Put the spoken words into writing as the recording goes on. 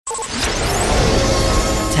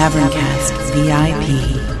Taverncast VIP.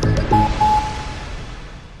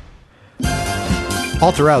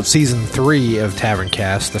 All throughout Season 3 of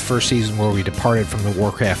Taverncast, the first season where we departed from the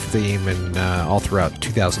Warcraft theme, and all throughout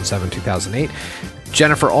 2007-2008,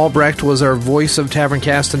 Jennifer Albrecht was our voice of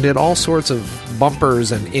Taverncast and did all sorts of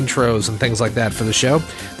bumpers and intros and things like that for the show.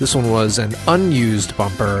 This one was an unused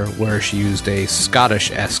bumper where she used a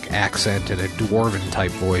Scottish-esque accent and a Dwarven-type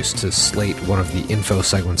voice to slate one of the info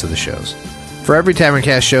segments of the shows. For every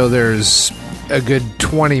Taverncast show, there's a good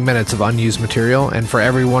 20 minutes of unused material, and for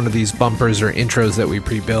every one of these bumpers or intros that we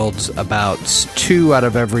pre-build, about 2 out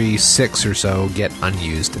of every 6 or so get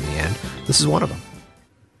unused in the end. This is one of them.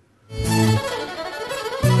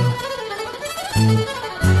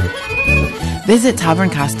 Visit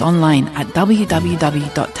Taverncast online at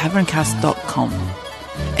www.taverncast.com.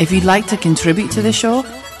 If you'd like to contribute to the show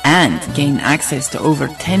and gain access to over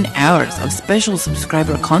 10 hours of special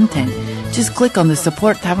subscriber content, just click on the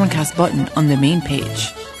Support Taverncast button on the main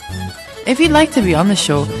page. If you'd like to be on the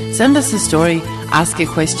show, send us a story, ask a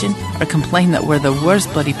question, or complain that we're the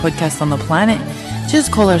worst bloody podcast on the planet,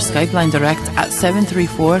 just call our Skype line direct at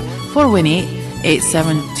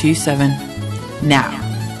 734-418-8727. Now,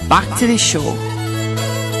 back to the show.